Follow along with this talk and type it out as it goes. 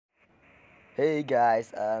Hey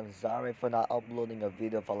guys, I'm sorry for not uploading a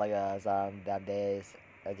video for like some damn days.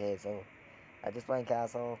 Okay, so I just playing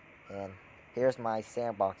castle, and here's my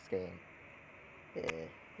sandbox game. Yeah,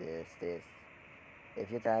 this.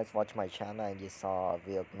 If you guys watch my channel and you saw a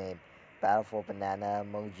video named Battle for Banana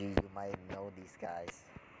Emoji, you might know these guys.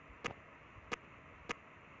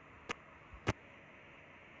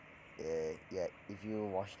 Yeah. If you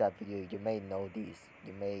watch that video, you may know these.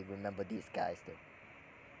 You may remember these guys too.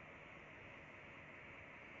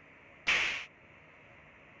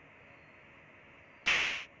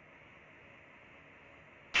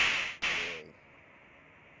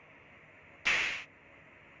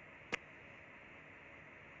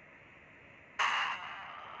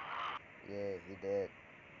 Yeah, yeah, he did.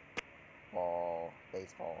 Ball,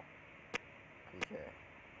 baseball, creature.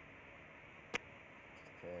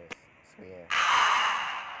 Because Square, it's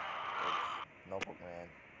Notebook Man,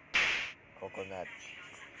 Coconut,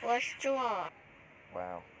 Restaurant.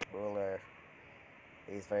 wow, Ruler,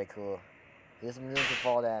 he's very cool. He's immune to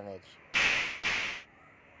fall damage.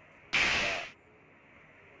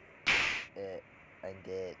 I'm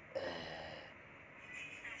dead.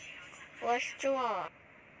 Restaurant.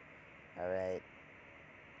 Alright,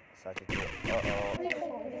 such a cool. Uh-oh.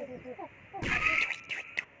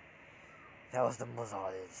 That was the most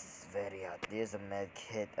hardest. Very hard. There's a med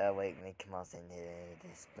kit. Wait, Mickey Mouse in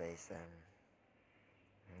this place. Let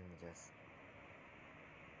me just.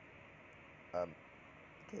 Um,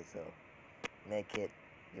 okay, so. Med kit.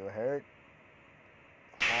 You hurt?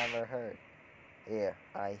 Never hurt. Here,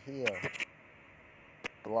 I heal.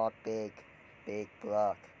 Block big. Big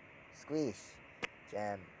block. Squeeze.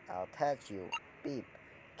 Jam. I'll touch you. Beep.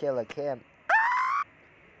 Killer Kim.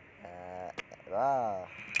 Uh, ah.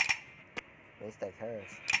 Mistake hers.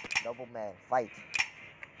 Nobleman. Fight.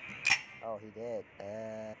 Oh, he did.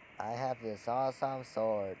 I have this awesome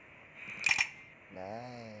sword.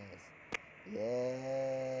 Nice.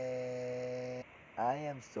 Yeah. I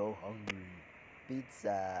am so hungry.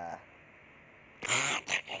 Pizza.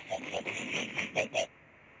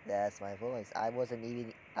 That's my voice. I wasn't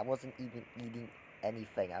even eating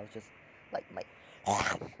anything. I was just like my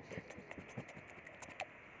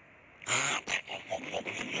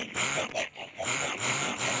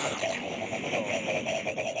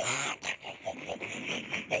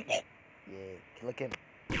yeah, look him.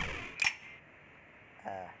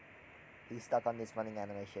 Ah, he's stuck on this running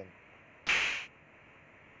animation.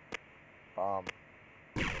 Bomb.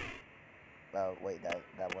 Oh wait, that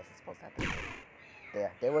wasn't supposed to happen.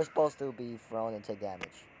 There, they were supposed to be thrown and take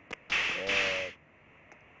damage. Good.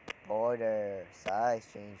 Border, size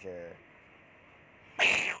changer.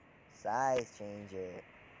 Size changer.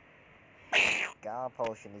 God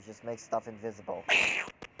potion, it just makes stuff invisible. Dummy.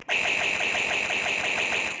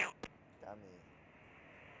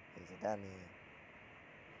 He's a dummy.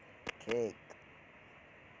 Kick.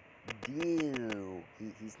 Deal.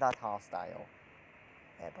 He's not hostile.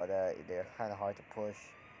 Yeah, but they're kind of hard to push.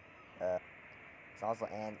 It's also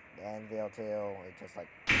anvil too. It just like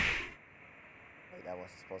wait, that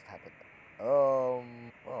wasn't supposed to happen. Well,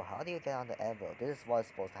 how do you get on the anvil? This is what's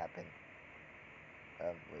supposed to happen.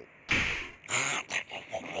 Wait.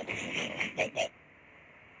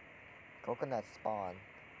 Coconut spawn.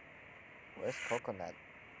 Where's coconut?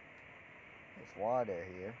 There's water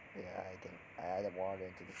here. Yeah, I added water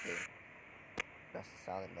into this game. That's the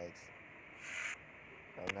sound it makes.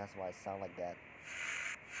 And that's why it sounds like that.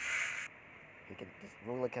 This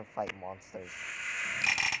ruler can fight monsters.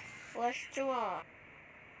 Restaurant.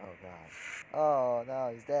 Oh god. Oh no,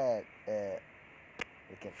 he's dead.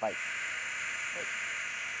 We can fight. Wait.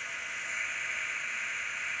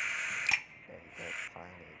 There he did.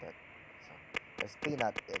 Finally, that. So, there's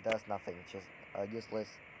peanut. It does nothing. It's just a useless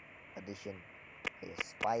addition. His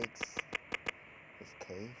spikes. His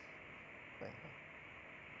cave. Wait.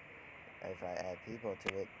 If I add people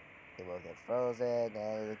to it, it will get frozen.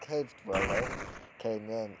 And the cave dweller came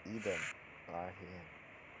in Eden. Or here.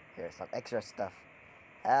 Here's some extra stuff.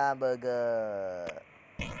 Hamburger.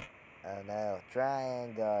 Oh no.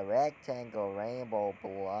 Triangle, rectangle, rainbow,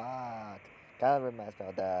 block. Kind of reminds me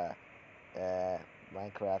of the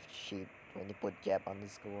Minecraft sheep when you put Jab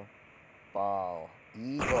underscore. Ball.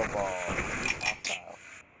 Evil ball. He's hostile.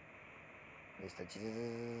 Mr.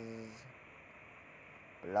 Jesus.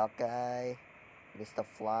 Block guy. Mr.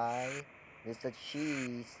 Fly. Mr.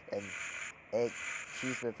 Cheese. And egg.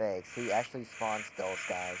 Cheese with eggs. He actually spawns those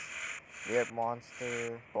guys. Weird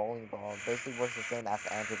monster, bowling ball, basically works the same as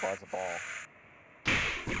Andrew Bar's a ball.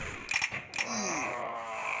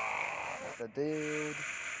 That's the dude.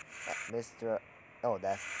 Mr. Oh,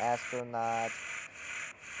 that's astronaut.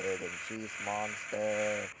 Egg and cheese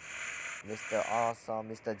monster. Mr. Awesome,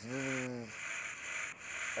 Mr. Zzz.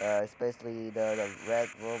 Especially the red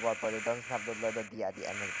robot, but it doesn't have the letter D at the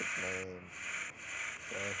end of its name.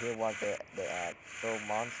 So here what they add. So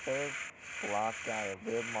monster, block guy,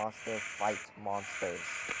 real monster, fight monsters.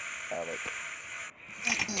 Like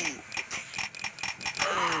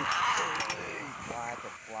fly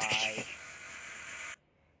can fly.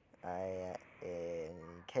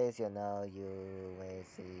 In case you know, you may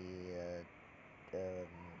see and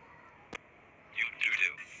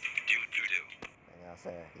I'll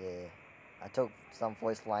say, yeah. I took some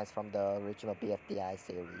voice lines from the original BFDI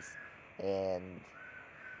series, and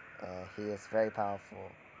he is very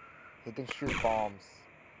powerful. He can shoot bombs.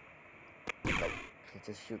 Like, he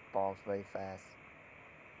just shoot bombs very fast.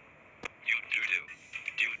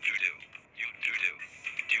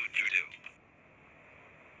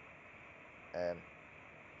 Um,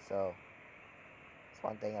 so, it's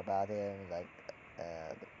one thing about him, like,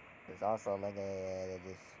 there's also like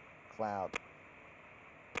this cloud.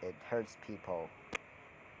 It hurts people.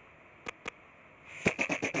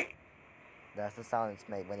 That's the sound it's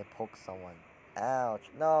made when it pokes someone. Ouch.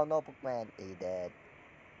 No, no Pokemon. He dead.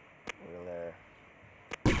 Ruler.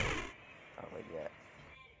 Oh, wait, yeah.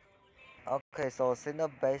 Okay, so Cinna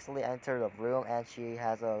basically entered the room and she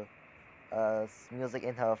has music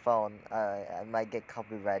in her phone. I might get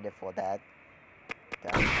copyrighted for that.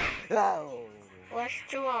 Oh!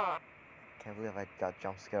 Withdraw. Can't believe I got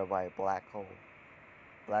jump scared by a black hole.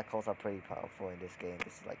 Black holes are pretty powerful in this game.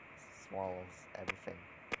 This like swallows everything.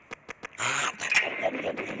 Oh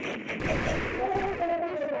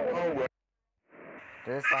well.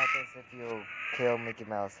 This happens if you kill Mickey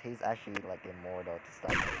Mouse. He's actually like immortal to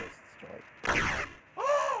stop the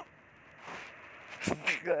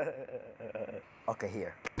destroyed. Okay,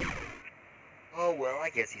 here. Oh well, I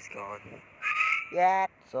guess he's gone. Yeah.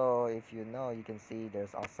 So if you know, you can see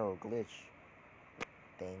there's also a glitch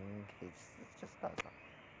thing. It's just does not.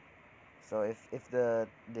 So if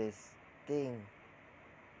this thing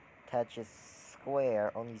touches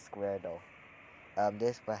square, only square though.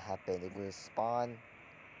 This will happen. It will spawn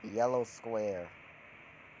a yellow square,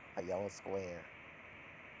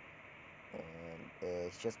 and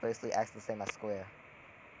it's just basically acts the same as square.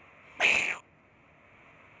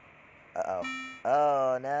 Uh oh.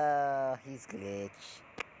 Oh no, he's glitch.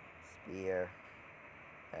 Spear.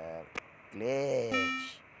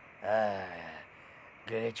 Glitch.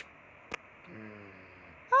 Glitch.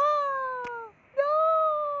 Oh no!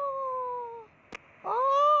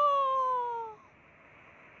 Oh!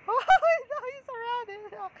 Oh no, he's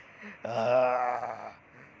surrounded.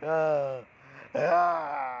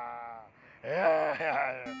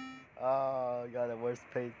 Oh, got the worst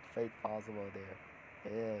fate possible there.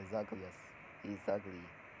 Yeah, he's ugly. He's ugly.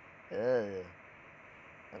 Ugh.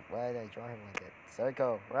 Why did I draw him like that?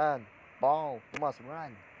 Circle, run, ball, you must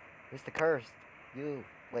run. Mr. Cursed, you.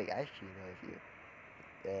 Wait, actually, no, if you.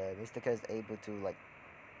 Mr. Cursed able to like.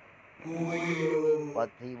 But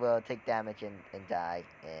he will take damage and die,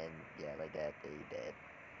 and yeah, like that, he dead.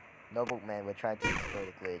 Notebook Man will try to destroy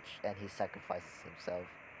the glitch, and he sacrifices himself.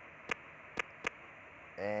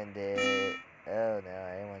 And oh no,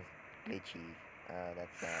 everyone's glitchy. Oh,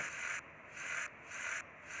 that's sad.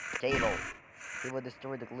 Table. He will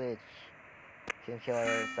destroy the glitch. King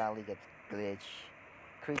Killer sadly gets glitch.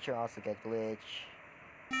 Creature also get glitch.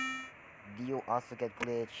 Dio also get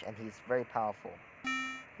glitch, and he's very powerful.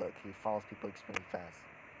 Look, he follows people extremely fast.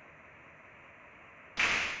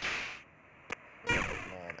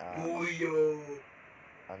 Man,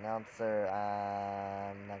 announcer,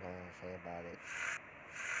 I'm not gonna say about it.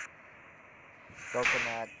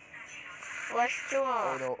 Coconut. Withdraw.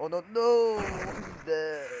 Oh no, oh no, no! He's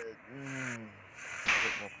dead.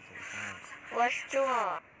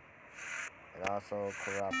 Withdraw. It also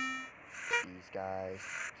corrupts these guys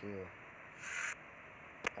too.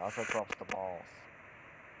 It also corrupts the balls.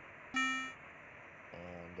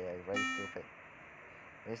 And they're very stupid.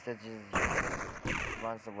 Mr. just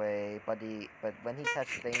runs away, but when he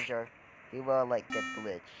touches danger, he will like get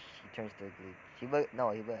glitch. He turns to a glitch. He will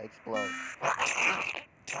explode.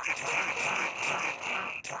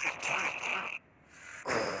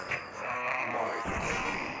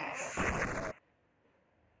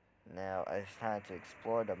 Now it's time to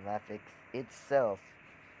explore the map itself.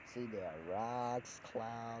 See, there are rocks,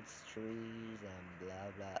 clouds, trees, and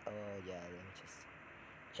blah blah. Oh yeah, let me just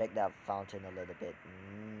check that fountain a little bit.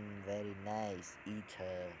 Very nice.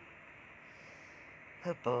 Eater.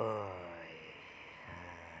 Oh boy.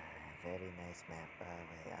 Very nice map.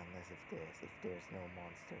 Wait, unless if there's no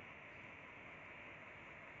monster.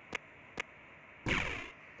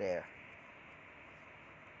 There.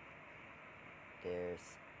 There's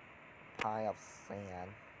pile of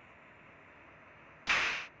sand.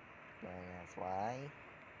 And that's why.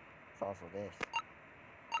 It's also this.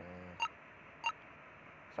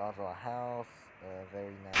 It's also a house.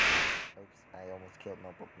 Very nice. Oops, I almost killed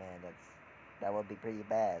Notebook Man. That would be pretty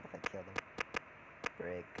bad if I killed him.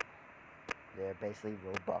 Brick. They're basically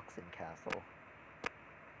Robux in Castle.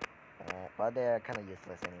 But they're kind of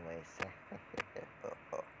useless anyways.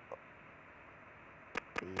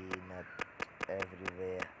 Peanut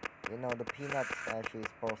everywhere. You know, the peanuts actually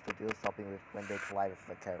supposed to do something with when they collide with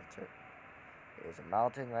the character. There's a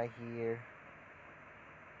mountain right here.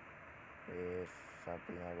 There's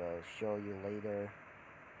something I will show you later.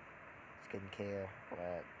 Skincare,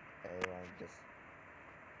 but everyone just...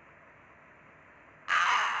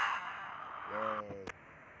 Yay.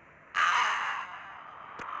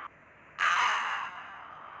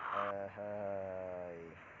 Hi.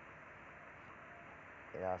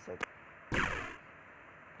 It also...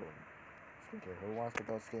 Boom. Skincare. Who wants to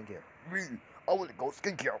go skincare? Me! I want to go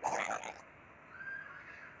skincare!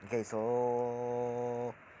 Okay,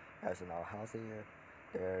 so... There's another house here.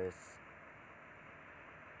 There's...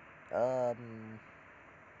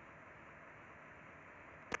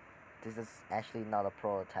 This is actually not a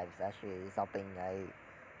prototype. It's actually something I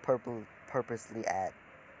purposely add.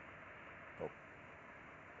 Oh.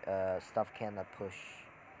 Stuff cannot push.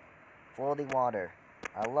 Floating water.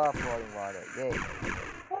 I love floating water. Yay.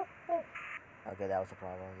 Okay, that was a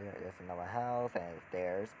problem. There's another house, and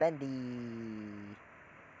there's Bendy.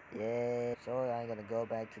 Yay. So I'm gonna go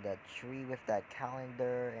back to that tree with that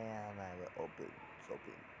calendar, and I will open. It's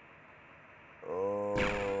open.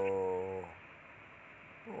 Oh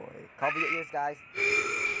boy. Cover your ears, guys.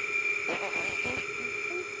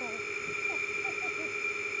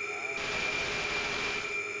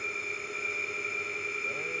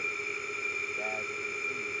 As you can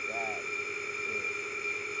see, that is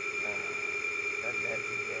the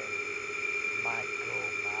legendary Michael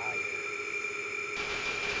Myers.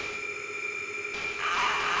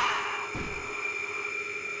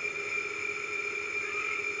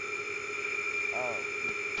 Oh.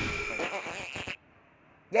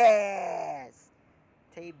 Yes!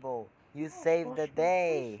 Table, you saved the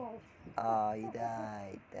day. Oh, he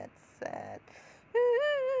died. That's sad. Uh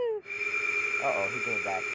oh, he came back.